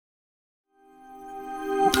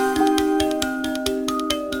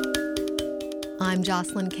I'm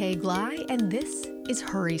Jocelyn K. Glei, and this is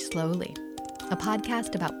Hurry Slowly, a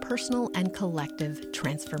podcast about personal and collective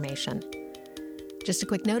transformation. Just a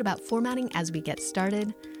quick note about formatting as we get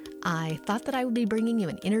started. I thought that I would be bringing you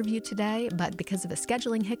an interview today, but because of a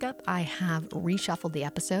scheduling hiccup, I have reshuffled the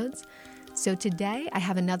episodes. So today I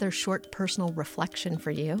have another short personal reflection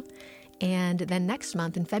for you. And then next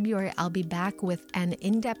month in February, I'll be back with an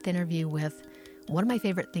in-depth interview with one of my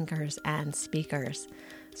favorite thinkers and speakers,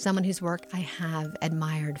 someone whose work I have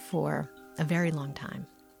admired for a very long time.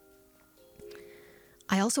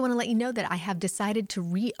 I also want to let you know that I have decided to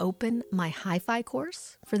reopen my Hi-Fi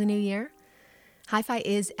course for the new year. Hi-Fi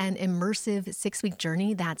is an immersive 6-week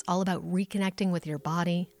journey that's all about reconnecting with your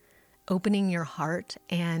body, opening your heart,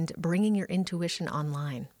 and bringing your intuition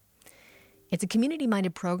online. It's a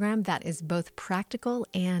community-minded program that is both practical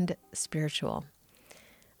and spiritual.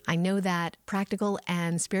 I know that practical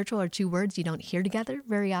and spiritual are two words you don't hear together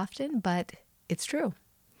very often, but it's true.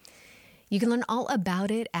 You can learn all about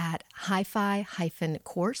it at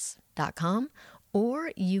hifi-course.com,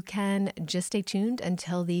 or you can just stay tuned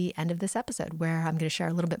until the end of this episode, where I'm going to share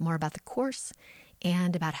a little bit more about the course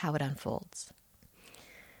and about how it unfolds.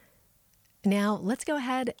 Now, let's go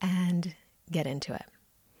ahead and get into it.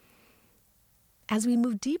 As we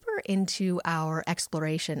move deeper into our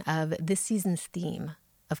exploration of this season's theme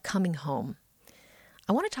of coming home,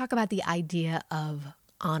 I want to talk about the idea of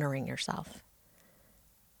honoring yourself.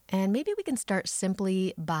 And maybe we can start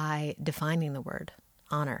simply by defining the word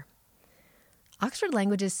honor. Oxford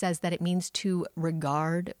Languages says that it means to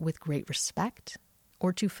regard with great respect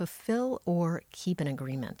or to fulfill or keep an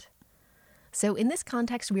agreement. So in this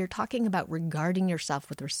context, we are talking about regarding yourself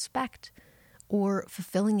with respect or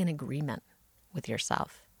fulfilling an agreement with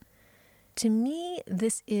yourself. To me,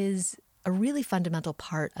 this is a really fundamental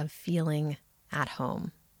part of feeling at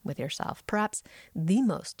home with yourself, perhaps the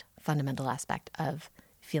most fundamental aspect of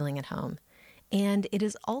feeling at home. And it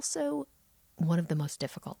is also one of the most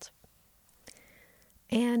difficult.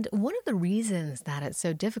 And one of the reasons that it's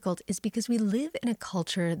so difficult is because we live in a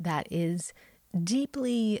culture that is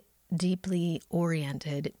deeply, deeply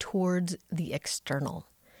oriented towards the external.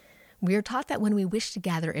 We are taught that when we wish to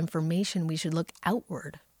gather information, we should look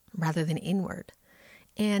outward rather than inward.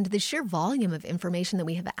 And the sheer volume of information that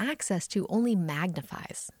we have access to only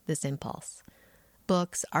magnifies this impulse.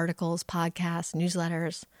 Books, articles, podcasts,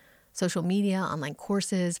 newsletters, social media, online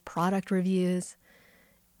courses, product reviews.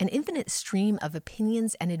 An infinite stream of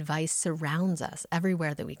opinions and advice surrounds us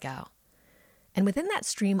everywhere that we go. And within that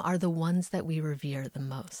stream are the ones that we revere the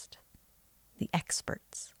most, the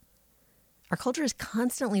experts. Our culture is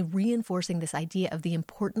constantly reinforcing this idea of the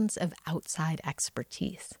importance of outside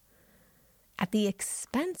expertise at the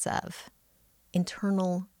expense of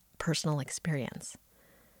internal personal experience.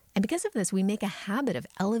 And because of this, we make a habit of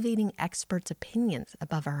elevating experts' opinions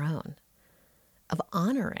above our own, of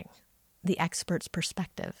honoring the expert's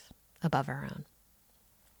perspective above our own.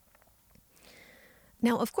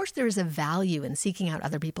 Now, of course, there is a value in seeking out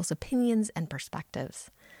other people's opinions and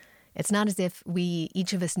perspectives. It's not as if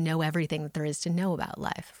each of us know everything that there is to know about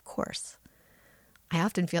life, of course. I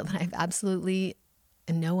often feel that I have absolutely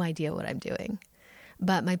no idea what I'm doing.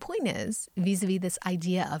 But my point is, vis-a-vis this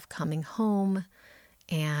idea of coming home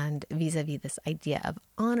and vis-a-vis this idea of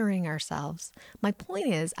honoring ourselves, my point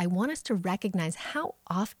is I want us to recognize how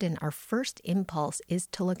often our first impulse is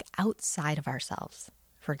to look outside of ourselves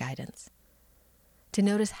for guidance. To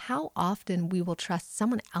notice how often we will trust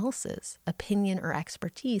someone else's opinion or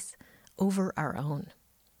expertise over our own.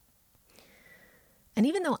 And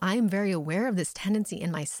even though I am very aware of this tendency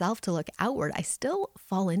in myself to look outward, I still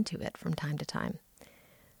fall into it from time to time.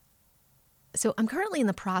 So I'm currently in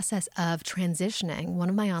the process of transitioning one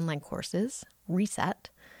of my online courses, Reset,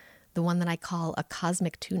 the one that I call a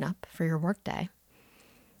cosmic tune-up for your workday.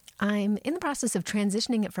 I'm in the process of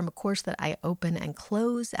transitioning it from a course that I open and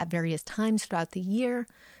close at various times throughout the year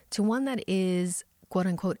to one that is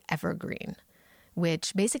quote-unquote evergreen,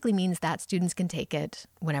 which basically means that students can take it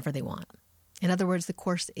whenever they want. In other words, the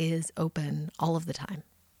course is open all of the time.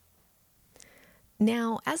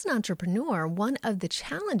 Now, as an entrepreneur, one of the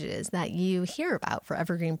challenges that you hear about for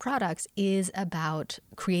evergreen products is about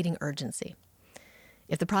creating urgency.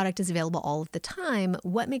 If the product is available all of the time,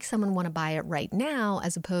 what makes someone want to buy it right now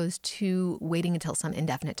as opposed to waiting until some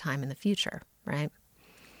indefinite time in the future, right?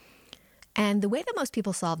 And the way that most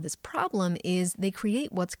people solve this problem is they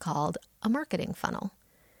create what's called a marketing funnel.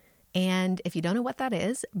 And if you don't know what that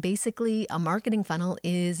is, basically a marketing funnel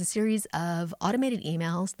is a series of automated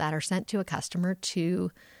emails that are sent to a customer to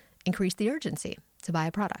increase the urgency to buy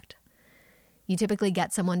a product. You typically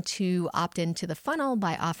get someone to opt into the funnel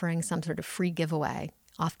by offering some sort of free giveaway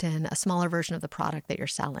often a smaller version of the product that you're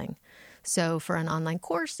selling. So for an online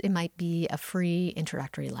course, it might be a free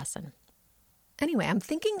introductory lesson. Anyway, I'm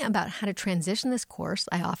thinking about how to transition this course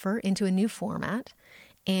I offer into a new format,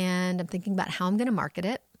 and I'm thinking about how I'm going to market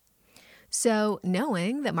it. So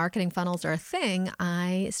knowing that marketing funnels are a thing,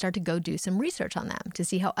 I start to go do some research on them to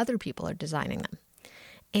see how other people are designing them.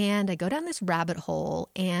 And I go down this rabbit hole,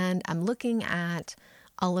 and I'm looking at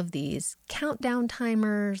all of these countdown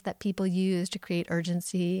timers that people use to create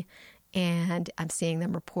urgency. And I'm seeing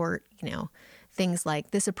them report, things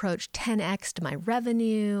like this approach 10x'd my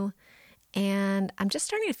revenue. And I'm just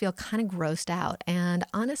starting to feel kind of grossed out and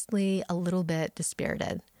honestly a little bit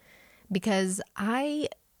dispirited because I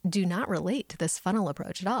do not relate to this funnel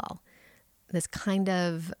approach at all. This kind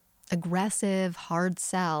of aggressive, hard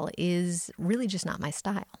sell is really just not my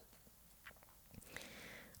style.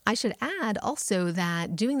 I should add also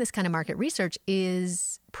that doing this kind of market research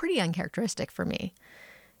is pretty uncharacteristic for me.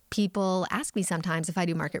 People ask me sometimes if I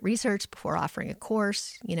do market research before offering a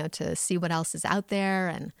course, to see what else is out there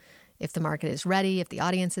and if the market is ready, if the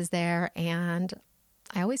audience is there. And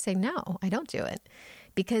I always say, no, I don't do it.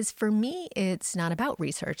 Because for me, it's not about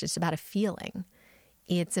research. It's about a feeling.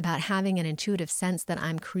 It's about having an intuitive sense that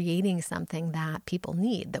I'm creating something that people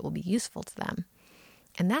need that will be useful to them.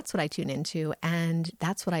 And that's what I tune into, and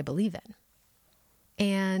that's what I believe in.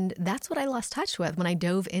 And that's what I lost touch with when I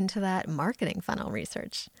dove into that marketing funnel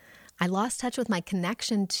research. I lost touch with my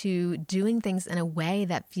connection to doing things in a way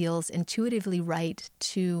that feels intuitively right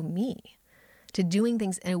to me, to doing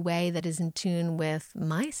things in a way that is in tune with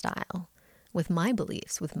my style, with my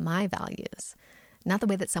beliefs, with my values, not the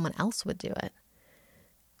way that someone else would do it.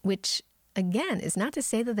 Which, again, is not to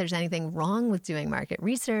say that there's anything wrong with doing market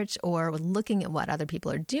research or with looking at what other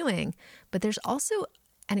people are doing, but there's also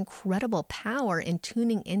an incredible power in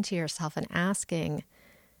tuning into yourself and asking,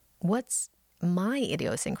 what's my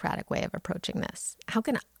idiosyncratic way of approaching this? How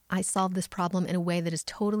can I solve this problem in a way that is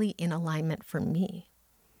totally in alignment for me?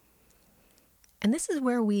 And this is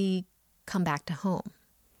where we come back to home.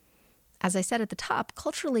 As I said at the top,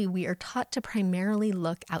 culturally, we are taught to primarily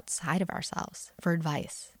look outside of ourselves for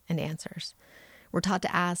advice and answers. We're taught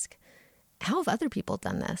to ask, how have other people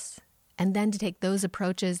done this? And then to take those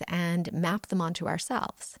approaches and map them onto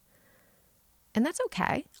ourselves. And that's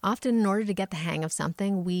okay. Often in order to get the hang of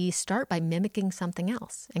something, we start by mimicking something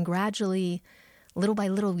else. And gradually, little by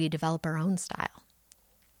little, we develop our own style.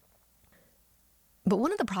 But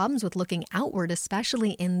one of the problems with looking outward,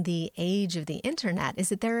 especially in the age of the internet, is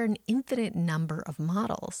that there are an infinite number of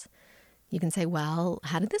models. You can say, well,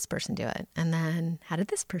 how did this person do it? And then how did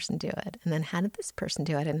this person do it? And then how did this person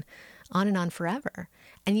do it? And on forever.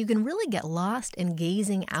 And you can really get lost in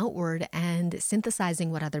gazing outward and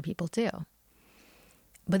synthesizing what other people do.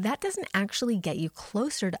 But that doesn't actually get you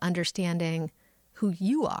closer to understanding who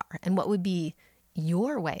you are and what would be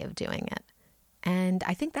your way of doing it. And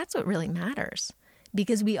I think that's what really matters,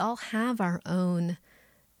 because we all have our own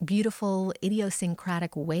beautiful,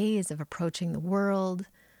 idiosyncratic ways of approaching the world,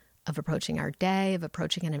 of approaching our day, of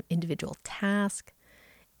approaching an individual task.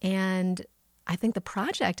 And I think the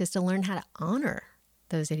project is to learn how to honor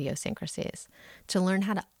those idiosyncrasies, to learn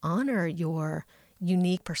how to honor your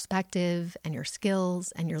unique perspective and your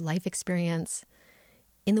skills and your life experience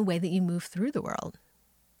in the way that you move through the world,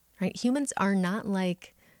 right? Humans are not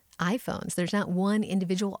like iPhones. There's not one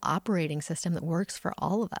individual operating system that works for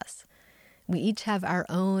all of us. We each have our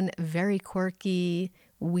own very quirky,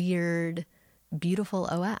 weird, beautiful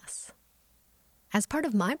OS. As part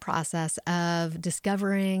of my process of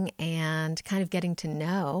discovering and kind of getting to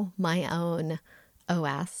know my own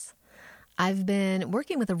OS, I've been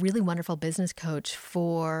working with a really wonderful business coach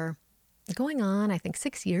for going on, I think,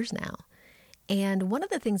 6 years now. And one of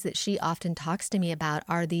the things that she often talks to me about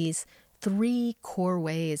are these 3 core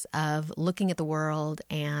ways of looking at the world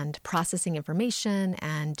and processing information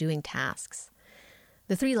and doing tasks.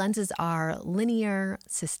 The 3 lenses are linear,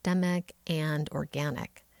 systemic, and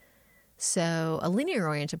organic. So a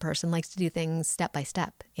linear-oriented person likes to do things step by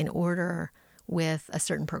step in order with a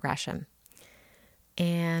certain progression.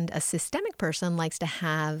 And a systemic person likes to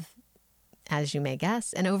have, as you may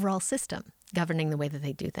guess, an overall system governing the way that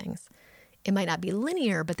they do things. It might not be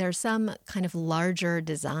linear, but there's some kind of larger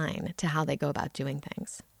design to how they go about doing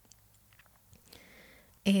things.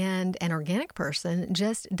 And an organic person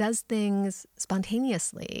just does things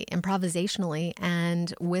spontaneously, improvisationally,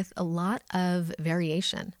 and with a lot of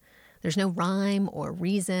variation. There's no rhyme or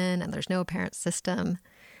reason, and there's no apparent system.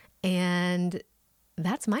 And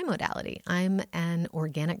that's my modality. I'm an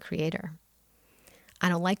organic creator. I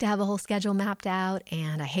don't like to have a whole schedule mapped out,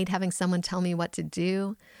 and I hate having someone tell me what to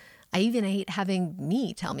do. I even hate having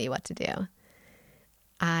me tell me what to do.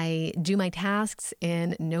 I do my tasks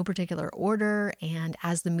in no particular order and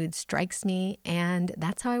as the mood strikes me, and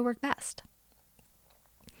that's how I work best.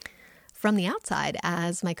 From the outside,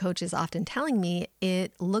 as my coach is often telling me,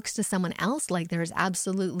 it looks to someone else like there's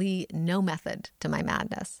absolutely no method to my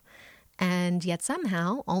madness. And yet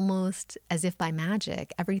somehow, almost as if by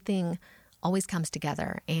magic, everything always comes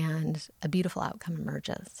together and a beautiful outcome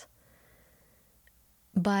emerges.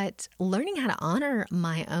 But learning how to honor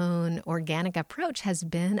my own organic approach has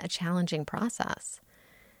been a challenging process,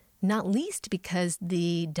 not least because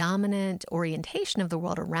the dominant orientation of the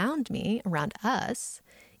world around me, around us,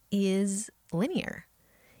 is linear.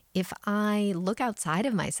 If I look outside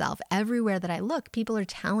of myself, everywhere that I look, people are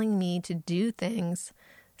telling me to do things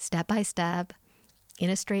step by step in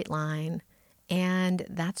a straight line, and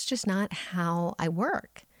that's just not how I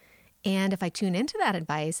work. And if I tune into that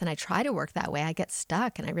advice and I try to work that way, I get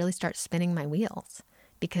stuck and I really start spinning my wheels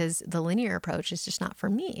because the linear approach is just not for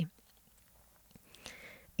me.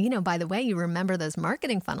 By the way, you remember those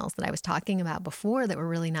marketing funnels that I was talking about before that were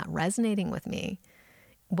really not resonating with me?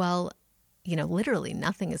 Well, literally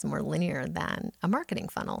nothing is more linear than a marketing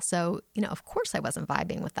funnel. So, of course I wasn't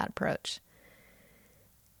vibing with that approach.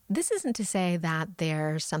 This isn't to say that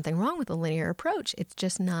there's something wrong with a linear approach. It's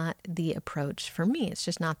just not the approach for me. It's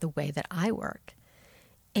just not the way that I work.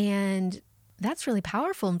 And that's really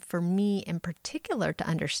powerful for me in particular to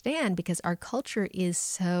understand because our culture is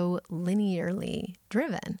so linearly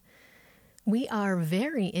driven. We are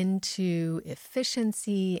very into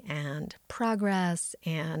efficiency and progress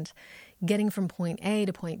and getting from point A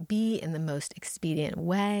to point B in the most expedient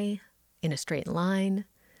way, in a straight line.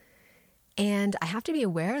 And I have to be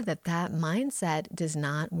aware that that mindset does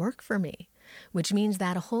not work for me, which means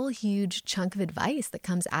that a whole huge chunk of advice that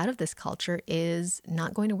comes out of this culture is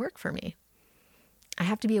not going to work for me. I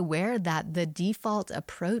have to be aware that the default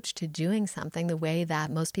approach to doing something the way that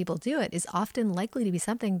most people do it is often likely to be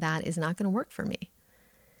something that is not going to work for me.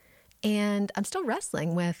 And I'm still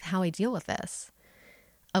wrestling with how I deal with this.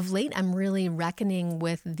 Of late, I'm really reckoning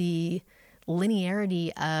with the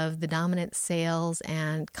linearity of the dominant sales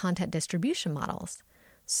and content distribution models.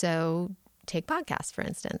 So take podcasts, for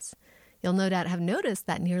instance. You'll no doubt have noticed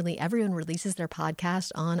that nearly everyone releases their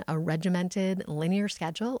podcast on a regimented linear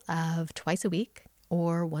schedule of twice a week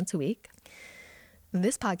or once a week.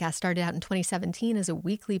 This podcast started out in 2017 as a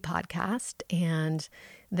weekly podcast, and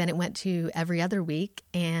then it went to every other week,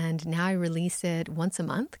 and now I release it once a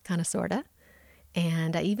month, kind of, sort of,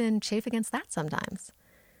 and I even chafe against that sometimes.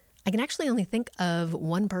 I can actually only think of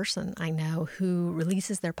one person I know who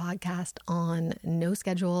releases their podcast on no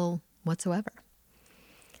schedule whatsoever.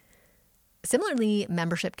 Similarly,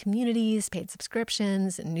 membership communities, paid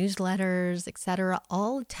subscriptions, newsletters, etc.,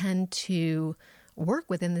 all tend to work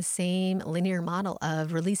within the same linear model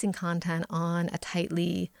of releasing content on a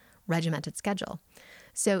tightly regimented schedule.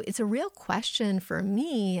 So it's a real question for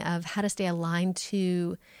me of how to stay aligned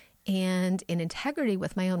to and in integrity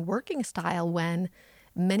with my own working style when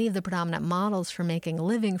many of the predominant models for making a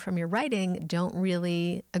living from your writing don't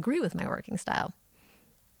really agree with my working style.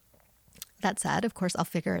 That said, of course, I'll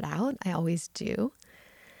figure it out. I always do.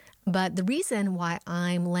 But the reason why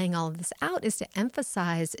I'm laying all of this out is to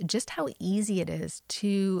emphasize just how easy it is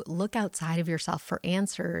to look outside of yourself for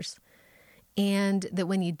answers. And that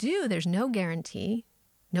when you do, there's no guarantee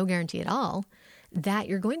at all, that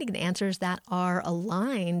you're going to get answers that are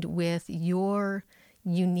aligned with your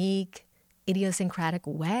unique, idiosyncratic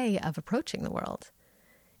way of approaching the world.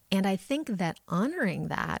 And I think that honoring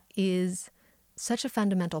that is such a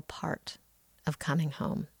fundamental part of coming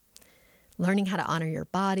home. Learning how to honor your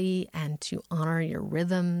body and to honor your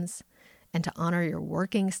rhythms and to honor your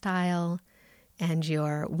working style and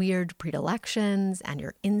your weird predilections and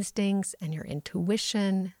your instincts and your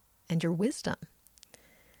intuition and your wisdom.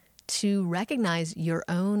 To recognize your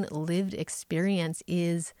own lived experience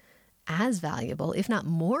is as valuable, if not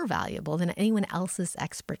more valuable, than anyone else's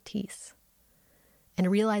expertise. And to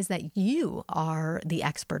realize that you are the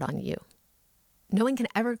expert on you. No one can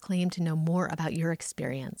ever claim to know more about your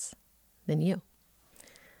experience than you.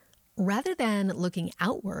 Rather than looking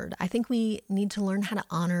outward, I think we need to learn how to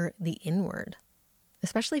honor the inward,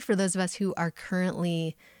 especially for those of us who are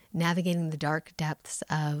currently navigating the dark depths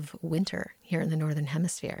of winter here in the Northern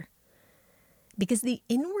Hemisphere. Because the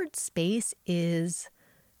inward space is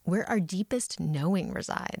where our deepest knowing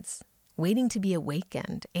resides, waiting to be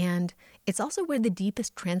awakened, and it's also where the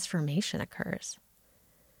deepest transformation occurs.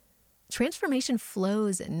 Transformation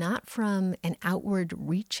flows not from an outward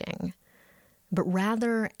reaching, but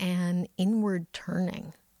rather an inward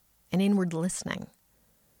turning, an inward listening,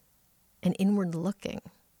 an inward looking,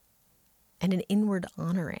 and an inward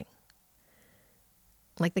honoring.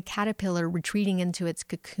 like the caterpillar retreating into its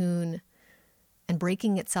cocoon and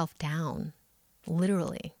breaking itself down,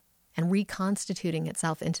 literally, and reconstituting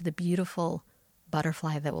itself into the beautiful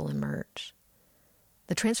butterfly that will emerge.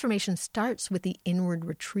 The transformation starts with the inward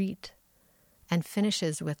retreat and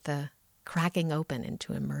finishes with the cracking open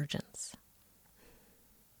into emergence.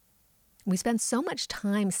 We spend so much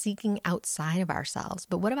time seeking outside of ourselves,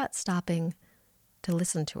 but what about stopping to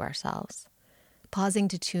listen to ourselves? Pausing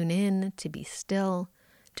to tune in, to be still,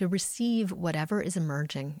 to receive whatever is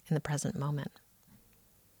emerging in the present moment.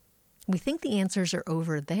 We think the answers are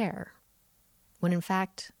over there, when in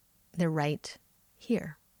fact, they're right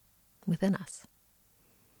here, within us.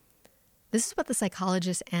 This is what the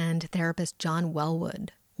psychologist and therapist John Welwood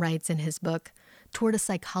writes in his book, Toward a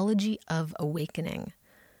Psychology of Awakening,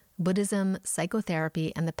 Buddhism,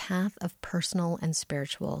 Psychotherapy, and the Path of Personal and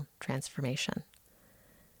Spiritual Transformation.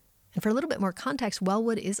 And for a little bit more context,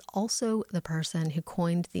 Welwood is also the person who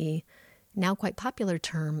coined the now quite popular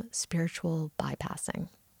term spiritual bypassing.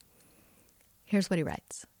 Here's what he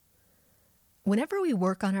writes. Whenever we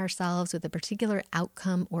work on ourselves with a particular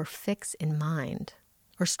outcome or fix in mind,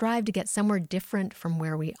 or strive to get somewhere different from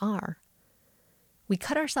where we are, we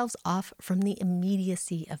cut ourselves off from the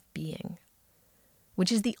immediacy of being,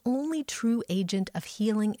 which is the only true agent of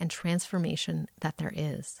healing and transformation that there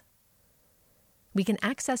is. We can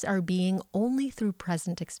access our being only through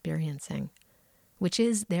present experiencing, which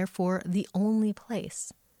is, therefore, the only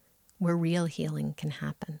place where real healing can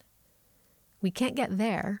happen. We can't get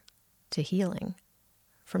there, to healing,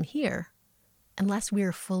 from here, unless we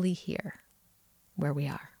are fully here, where we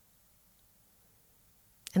are.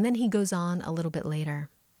 And then he goes on a little bit later.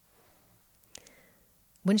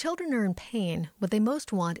 When children are in pain, what they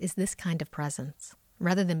most want is this kind of presence,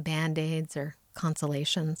 rather than Band-Aids or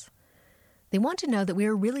consolations. They want to know that we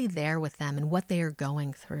are really there with them and what they are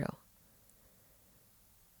going through.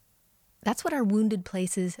 That's what our wounded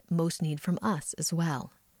places most need from us as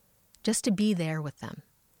well, just to be there with them.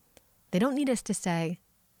 They don't need us to say,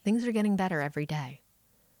 things are getting better every day.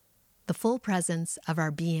 The full presence of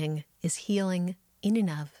our being is healing in and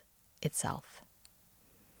of itself.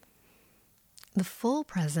 The full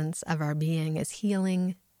presence of our being is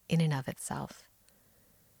healing in and of itself.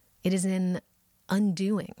 It is in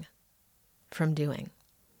undoing from doing.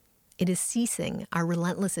 It is ceasing our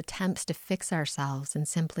relentless attempts to fix ourselves and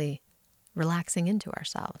simply relaxing into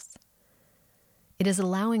ourselves. It is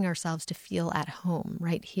allowing ourselves to feel at home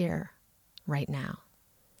right here, right now.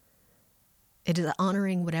 It is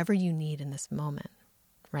honoring whatever you need in this moment,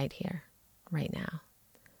 right here, right now.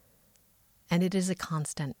 And it is a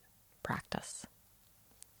constant practice.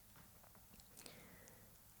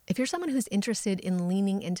 If you're someone who's interested in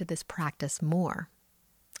leaning into this practice more,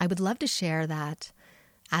 I would love to share that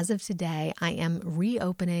as of today, I am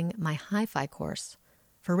reopening my Hi-Fi course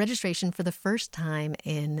for registration for the first time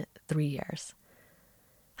in 3 years.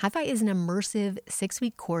 Hi-Fi is an immersive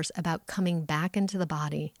 6-week course about coming back into the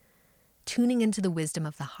body, tuning into the wisdom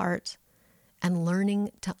of the heart, and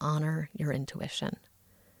learning to honor your intuition.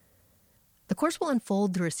 The course will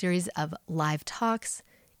unfold through a series of live talks,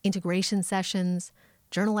 integration sessions,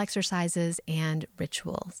 journal exercises, and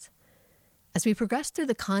rituals. As we progress through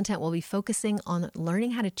the content, we'll be focusing on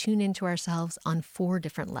learning how to tune into ourselves on 4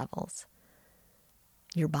 different levels: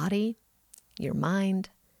 your body, your mind,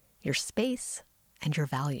 your space, and your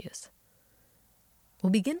values.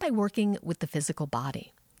 We'll begin by working with the physical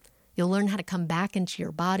body. You'll learn how to come back into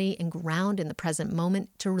your body and ground in the present moment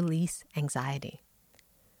to release anxiety.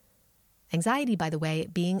 Anxiety, by the way,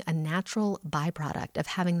 being a natural byproduct of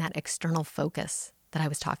having that external focus that I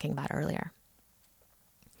was talking about earlier.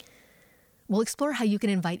 We'll explore how you can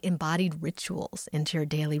invite embodied rituals into your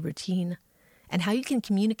daily routine and how you can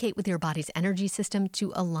communicate with your body's energy system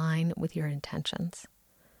to align with your intentions.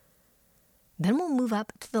 Then we'll move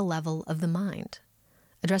up to the level of the mind,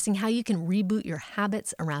 addressing how you can reboot your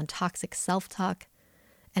habits around toxic self-talk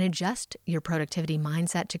and adjust your productivity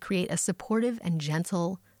mindset to create a supportive and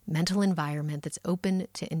gentle mental environment that's open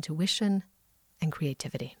to intuition and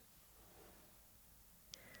creativity.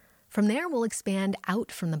 From there, we'll expand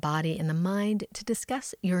out from the body and the mind to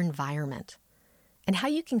discuss your environment and how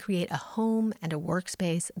you can create a home and a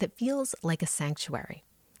workspace that feels like a sanctuary,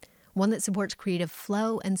 one that supports creative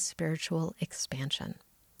flow and spiritual expansion.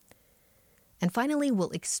 And finally,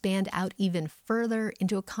 we'll expand out even further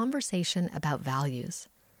into a conversation about values,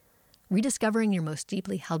 rediscovering your most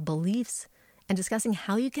deeply held beliefs and discussing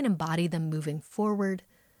how you can embody them moving forward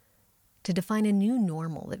to define a new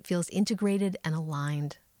normal that feels integrated and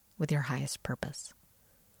aligned with your highest purpose.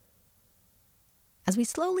 As we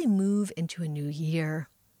slowly move into a new year,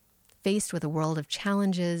 faced with a world of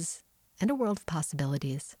challenges and a world of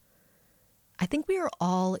possibilities. I think we are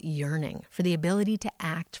all yearning for the ability to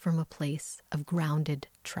act from a place of grounded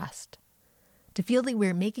trust, to feel that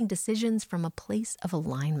we're making decisions from a place of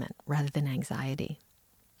alignment rather than anxiety.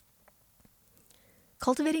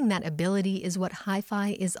 Cultivating that ability is what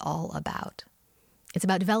Hi-Fi is all about. It's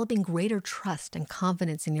about developing greater trust and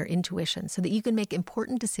confidence in your intuition so that you can make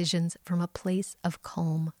important decisions from a place of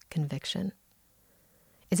calm conviction.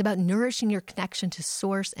 It's about nourishing your connection to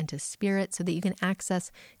source and to spirit so that you can access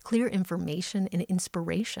clear information and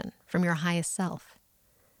inspiration from your highest self.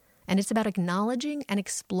 And it's about acknowledging and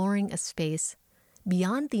exploring a space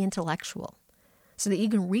beyond the intellectual so that you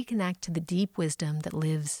can reconnect to the deep wisdom that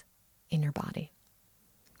lives in your body.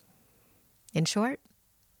 In short,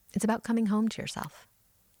 it's about coming home to yourself.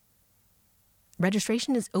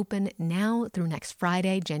 Registration is open now through next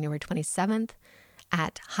Friday, January 27th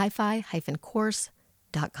at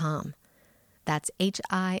hifi-course.com. That's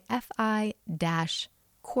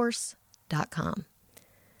hifi-course.com.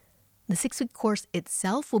 The 6-week course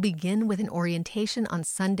itself will begin with an orientation on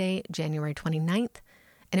Sunday, January 29th,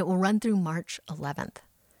 and it will run through March 11th.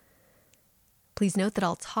 Please note that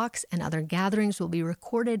all talks and other gatherings will be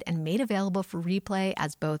recorded and made available for replay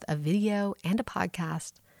as both a video and a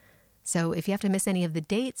podcast. So if you have to miss any of the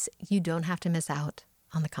dates, you don't have to miss out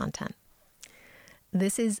on the content.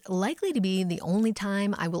 This is likely to be the only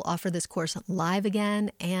time I will offer this course live again,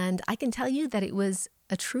 and I can tell you that it was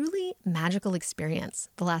a truly magical experience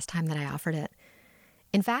the last time that I offered it.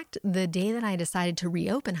 In fact, the day that I decided to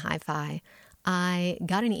reopen Hi-Fi, I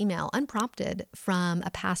got an email unprompted from a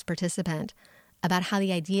past participant about how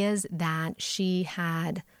the ideas that she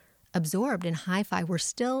had absorbed in Hi-Fi were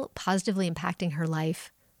still positively impacting her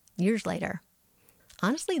life years later.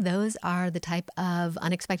 Honestly, those are the type of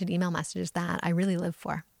unexpected email messages that I really live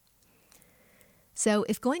for. So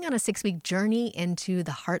if going on a 6-week journey into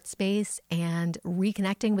the heart space and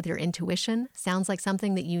reconnecting with your intuition sounds like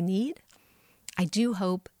something that you need, I do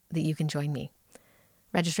hope that you can join me.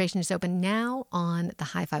 Registration is open now on the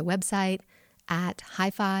Hi-Fi website at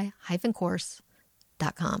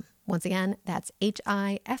hifi-course.com. Once again, that's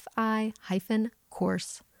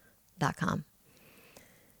hifi-course.com.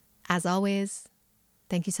 As always,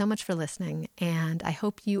 thank you so much for listening, and I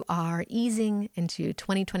hope you are easing into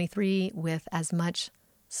 2023 with as much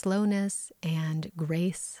slowness and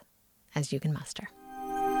grace as you can muster.